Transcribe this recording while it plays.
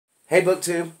Hey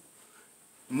BookTube,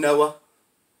 Noah.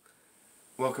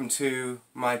 Welcome to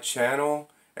my channel.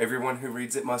 Everyone who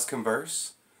reads it must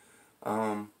converse.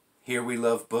 Here we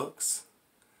love books,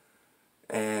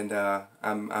 and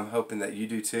I'm hoping that you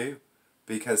do too,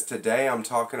 because today I'm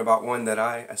talking about one that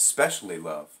I especially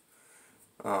love.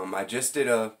 I just did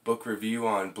a book review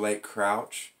on Blake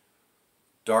Crouch,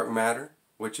 Dark Matter,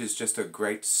 which is just a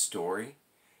great story,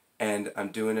 and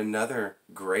I'm doing another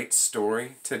great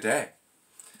story today.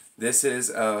 This is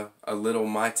a little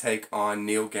my take on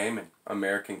Neil Gaiman,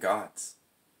 American Gods.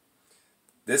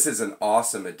 This is an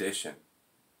awesome edition.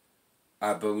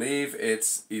 I believe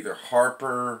it's either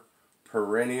Harper,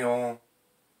 Perennial,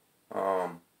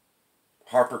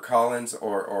 HarperCollins,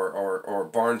 or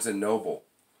Barnes & Noble.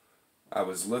 I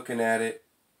was looking at it,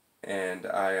 and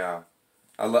I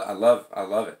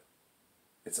love it.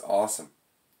 It's awesome.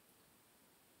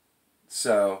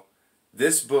 So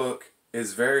this book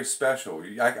is very special.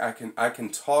 I can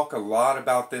talk a lot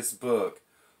about this book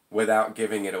without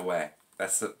giving it away.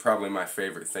 That's probably my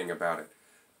favorite thing about it.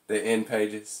 The end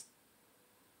pages.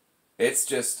 It's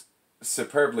just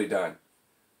superbly done.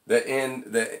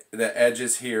 The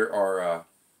edges here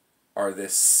are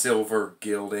this silver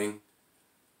gilding.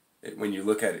 When you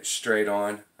look at it straight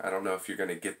on, I don't know if you're going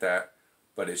to get that,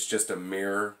 but it's just a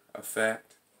mirror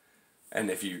effect. And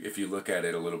if you look at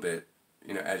it a little bit,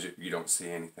 as you don't see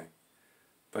anything.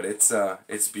 But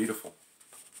it's beautiful.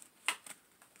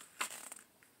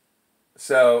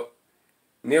 So,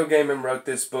 Neil Gaiman wrote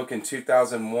this book in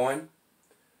 2001.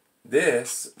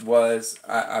 This was,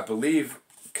 I believe,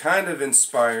 kind of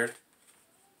inspired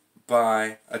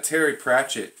by a Terry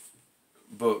Pratchett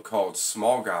book called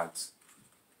Small Gods.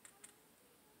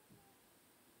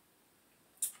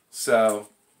 So,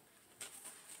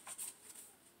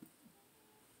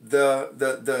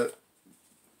 the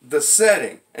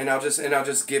setting, and I'll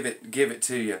just give it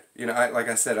to you. Like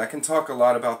I said, I can talk a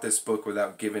lot about this book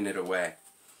without giving it away.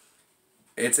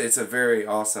 It's a very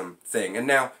awesome thing. And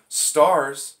now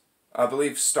Starz, I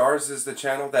believe Starz is the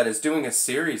channel that is doing a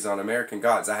series on American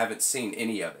Gods. I haven't seen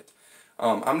any of it.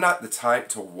 I'm not the type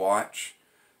to watch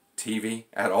TV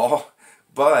at all,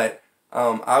 but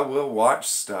I will watch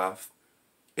stuff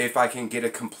if I can get a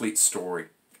complete story.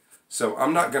 So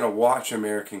I'm not going to watch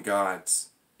American Gods,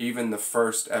 even the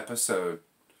first episode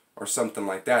or something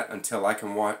like that, until I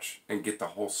can watch and get the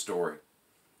whole story.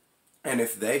 And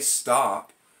if they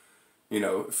stop,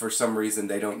 for some reason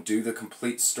they don't do the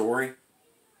complete story,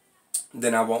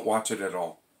 then I won't watch it at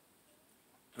all.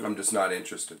 I'm just not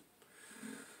interested.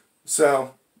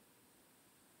 So,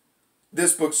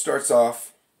 this book starts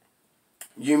off,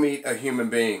 you meet a human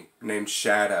being named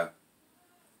Shadow.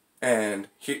 And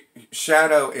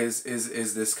Shadow is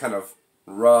this kind of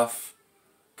rough,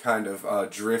 kind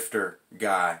of drifter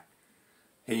guy.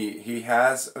 He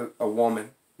has a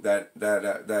woman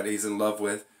that he's in love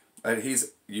with.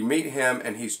 You meet him,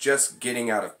 and he's just getting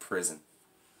out of prison.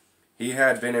 He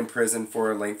had been in prison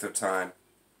for a length of time.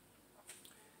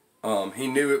 He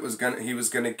knew he was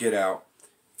gonna get out.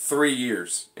 3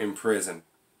 years in prison,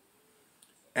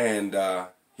 and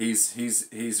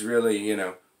he's really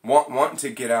wanting to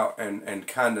get out and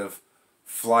kind of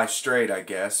fly straight, I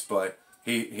guess, but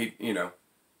he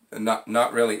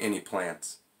not really any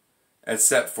plans,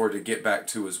 except for to get back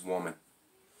to his woman.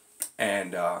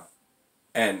 And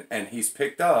he's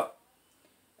picked up,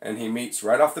 and he meets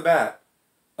right off the bat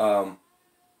a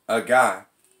guy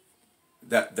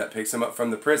that picks him up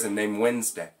from the prison named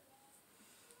Wednesday.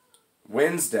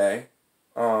 Wednesday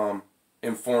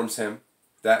informs him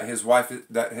that his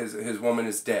woman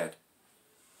is dead.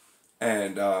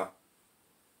 And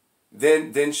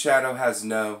then Shadow has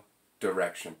no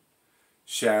direction.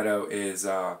 Shadow is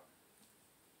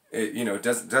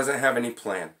doesn't have any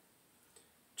plan.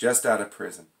 Just out of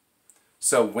prison.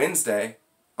 So Wednesday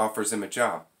offers him a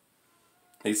job.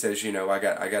 He says, I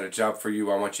got a job for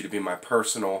you. I want you to be my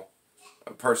personal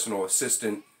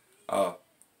assistant.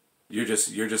 You're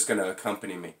just gonna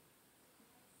accompany me.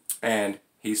 And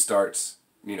he starts,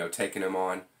 taking him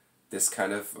on this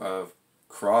kind of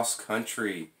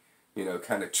cross-country,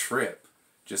 kind of trip,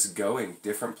 just going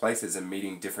different places and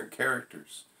meeting different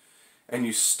characters. And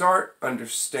you start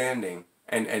understanding,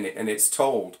 and it's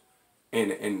told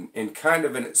in kind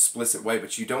of an explicit way,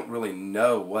 but you don't really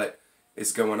know what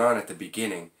is going on at the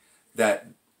beginning, that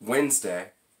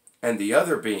Wednesday and the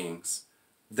other beings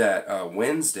that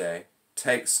Wednesday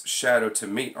takes Shadow to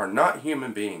meet are not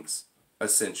human beings,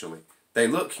 essentially. They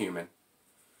look human.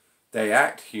 They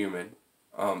act human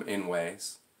in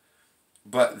ways,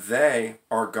 but they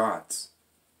are gods.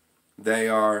 They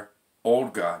are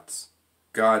old gods.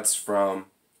 Gods from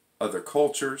other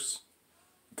cultures.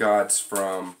 Gods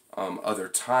from other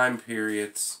time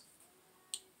periods,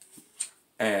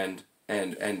 and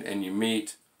you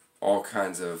meet all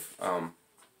kinds of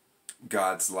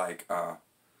gods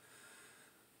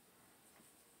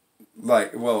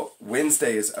well,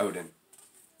 Wednesday is Odin,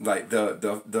 like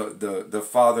the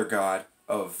father god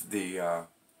of the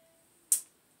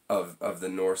of the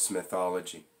Norse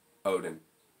mythology, Odin,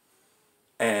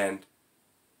 and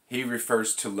he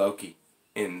refers to Loki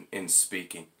in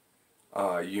speaking.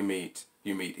 You meet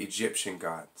Egyptian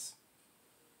gods.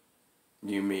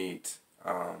 You meet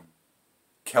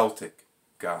Celtic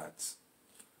gods.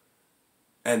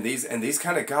 And these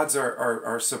kind of gods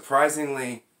are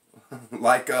surprisingly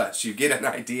like us. You get an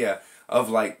idea of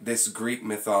like this Greek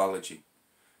mythology,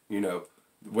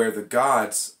 where the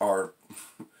gods are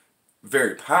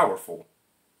very powerful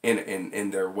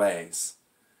in their ways.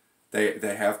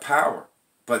 They have power,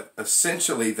 but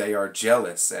essentially they are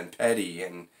jealous and petty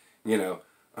and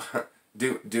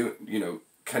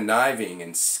conniving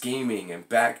and scheming and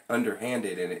back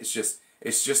underhanded, and it's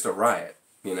just a riot.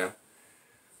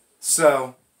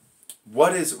 So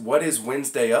what is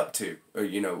Wednesday up to?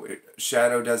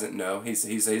 Shadow doesn't know.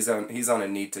 He's on a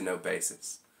need to know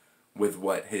basis with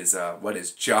what his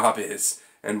job is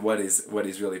and what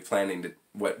he's really planning to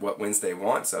what Wednesday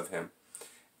wants of him,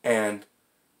 and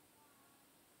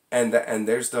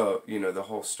there's the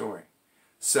whole story.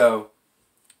 So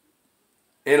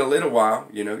in a little while,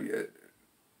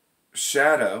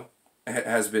 Shadow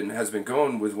has been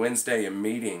going with Wednesday and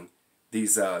meeting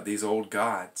these old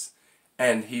gods,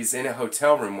 and he's in a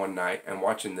hotel room one night and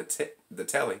watching the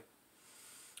telly,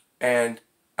 and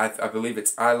I believe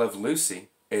it's I Love Lucy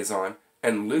is on,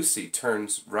 and Lucy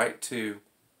turns right to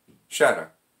Shadow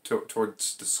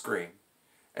towards the screen,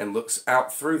 and looks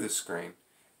out through the screen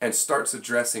and starts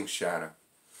addressing Shadow,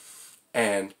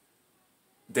 and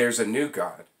there's a new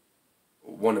god,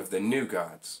 one of the new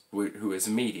gods, who is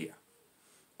media,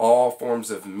 all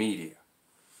forms of media.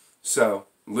 So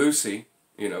Lucy,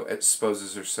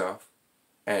 exposes herself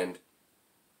and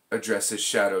addresses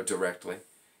Shadow directly,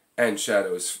 and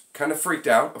Shadow is kind of freaked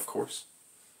out, of course.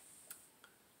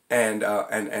 And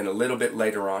a little bit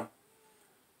later on,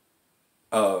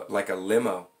 like a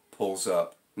limo pulls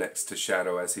up next to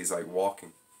Shadow as he's like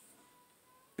walking.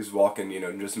 He's walking,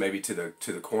 just maybe to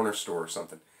the corner store or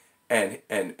something, and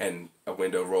a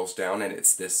window rolls down, and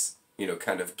it's this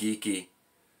kind of geeky,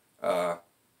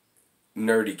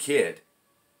 nerdy kid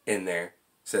in there.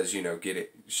 Says, get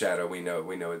it, Shadow. We know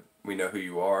who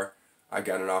you are. I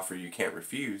got an offer you can't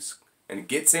refuse. And he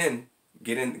gets in,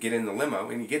 get in the limo,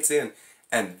 and he gets in,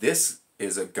 and this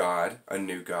is a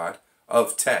new god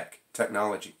of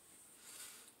technology.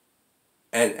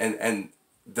 And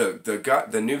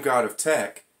the new god of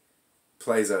tech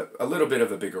plays a little bit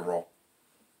of a bigger role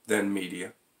than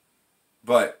media,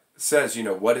 but says,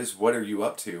 what are you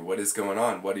up to? What is going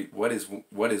on? What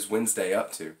is Wednesday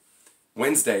up to?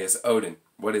 Wednesday is Odin.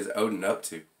 What is Odin up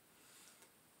to?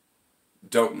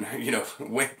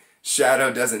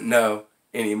 Shadow doesn't know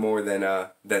any more than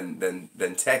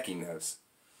Techie knows.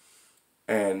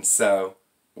 And so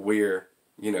we're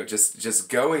just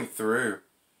going through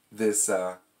this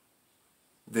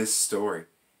this story,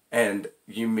 and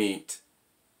you meet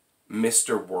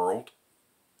Mr. World,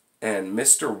 and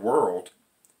Mr. World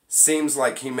seems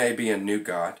like he may be a new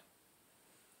god.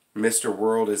 Mr.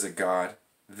 World is a god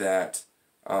that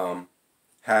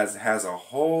has a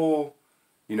whole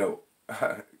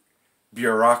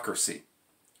bureaucracy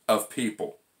of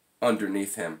people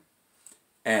underneath him,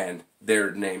 and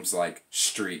their names like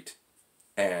Street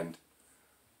and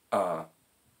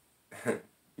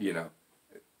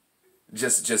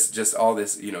just all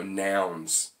this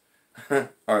nouns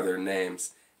are their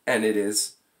names, and it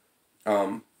is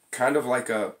kind of like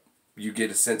you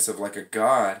get a sense of like a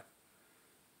god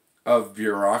of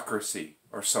bureaucracy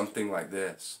or something like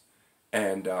this,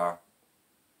 and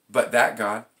but that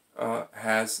god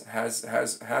has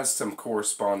some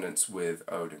correspondence with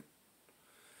Odin,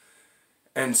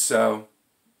 and so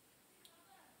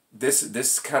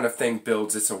this kind of thing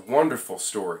builds. It's a wonderful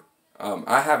story.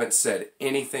 I haven't said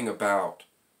anything about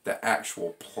the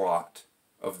actual plot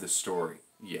of the story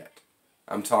yet.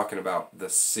 I'm talking about the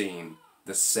scene,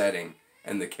 the setting,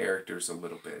 and the characters a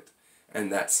little bit,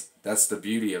 and that's the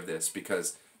beauty of this,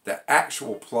 because the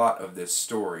actual plot of this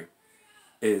story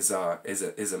is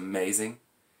amazing.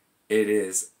 It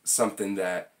is something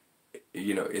that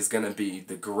is going to be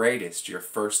the greatest your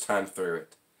first time through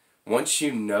it. Once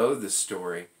you know the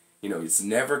story, it's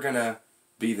never going to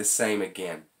be the same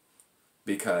again,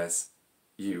 because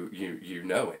you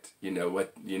know it. You know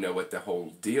what the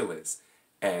whole deal is,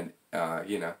 and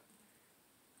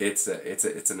it's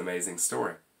an amazing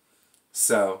story.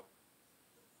 So,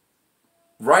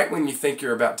 right when you think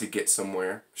you're about to get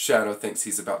somewhere, Shadow thinks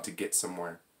he's about to get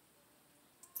somewhere.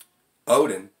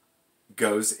 Odin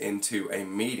goes into a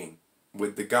meeting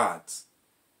with the gods.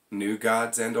 New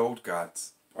gods and old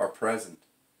gods are present.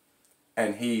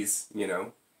 And he's,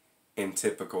 in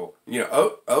typical,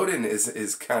 Odin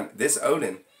is kind of, this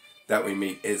Odin that we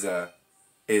meet is a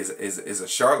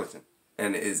charlatan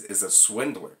and is a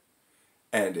swindler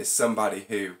and is somebody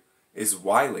who is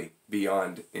wily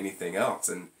beyond anything else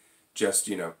and just,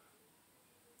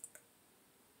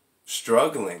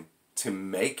 struggling to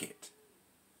make it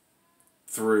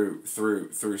through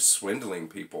swindling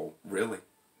people, really.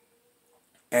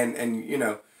 And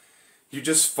you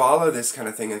just follow this kind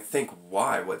of thing and think,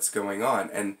 why? What's going on?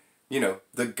 And,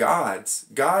 the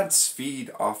gods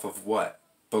feed off of what?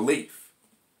 Belief.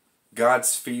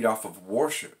 Gods feed off of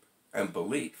worship and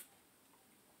belief.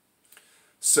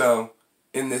 So,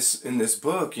 in this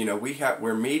book,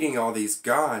 we're meeting all these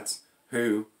gods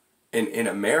who, in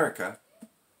America,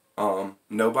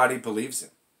 nobody believes in.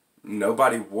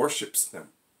 Nobody worships them.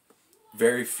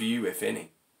 Very few, if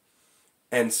any.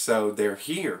 And so they're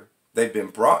here. They've been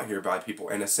brought here by people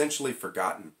and essentially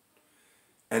forgotten.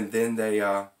 And then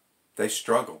they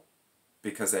struggle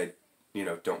because they,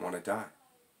 don't want to die.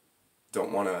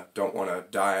 Don't want to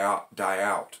die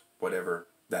out, whatever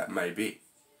that may be.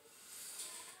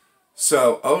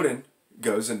 So Odin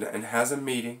goes and has a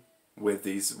meeting with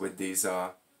these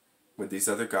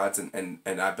other gods, and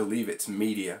I believe it's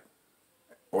Media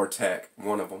or Tech,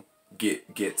 one of them,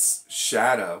 gets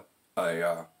Shadow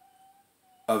a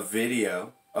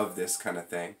video of this kind of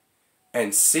thing,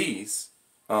 and sees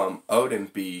Odin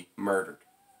be murdered,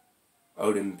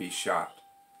 Odin be shot,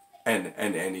 and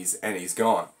he's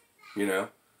gone,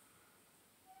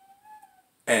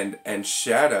 and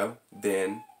Shadow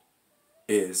then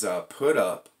is put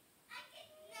up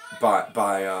by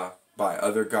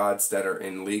other gods that are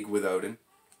in league with Odin,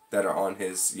 that are on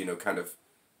his kind of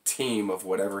team of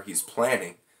whatever he's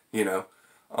planning.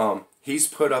 He's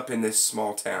put up in this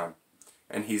small town,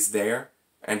 and he's there,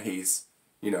 and he's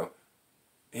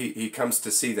he comes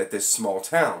to see that this small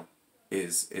town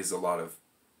is a lot of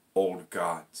old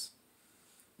gods.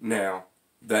 Now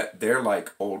that they're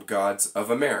like old gods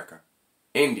of America,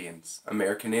 Indians,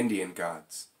 American Indian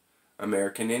gods,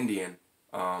 American Indian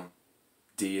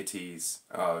deities,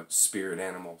 spirit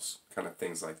animals, kind of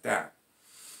things like that.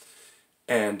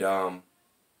 And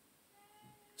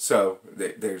so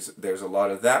there's a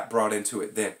lot of that brought into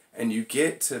it then, and you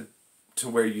get to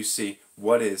where you see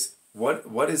what is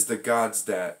the gods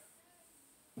that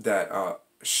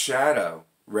Shadow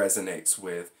resonates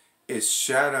with is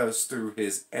shadows through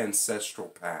his ancestral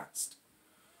past.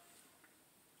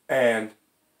 And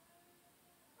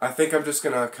I think I'm just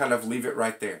gonna kind of leave it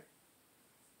right there,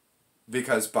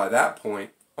 because by that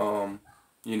point, you're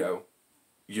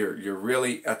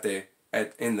really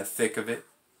in the thick of it,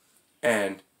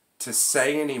 and to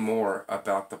say any more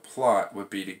about the plot would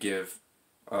be to give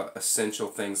essential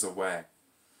things away.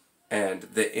 And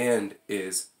the end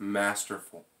is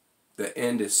masterful. The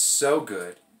end is so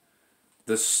good.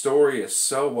 The story is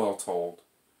so well told,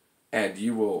 and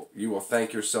you will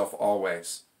thank yourself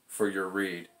always for your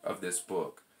read of this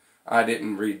book. I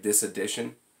didn't read this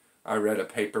edition. I read a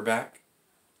paperback,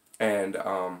 and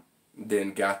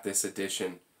then got this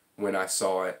edition when I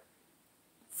saw it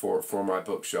for my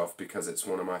bookshelf, because it's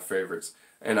one of my favorites.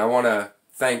 And I want to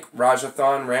thank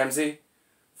Rajathan Ramsey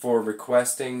for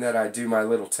requesting that I do my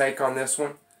little take on this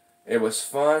one. It was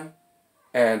fun,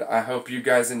 and I hope you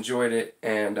guys enjoyed it,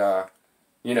 and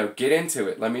get into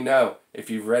it. Let me know. If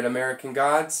you've read American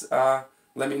Gods,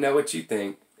 let me know what you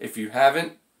think. If you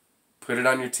haven't, put it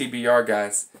on your TBR,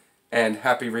 guys. And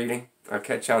happy reading. I'll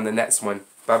catch you on the next one.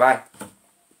 Bye-bye.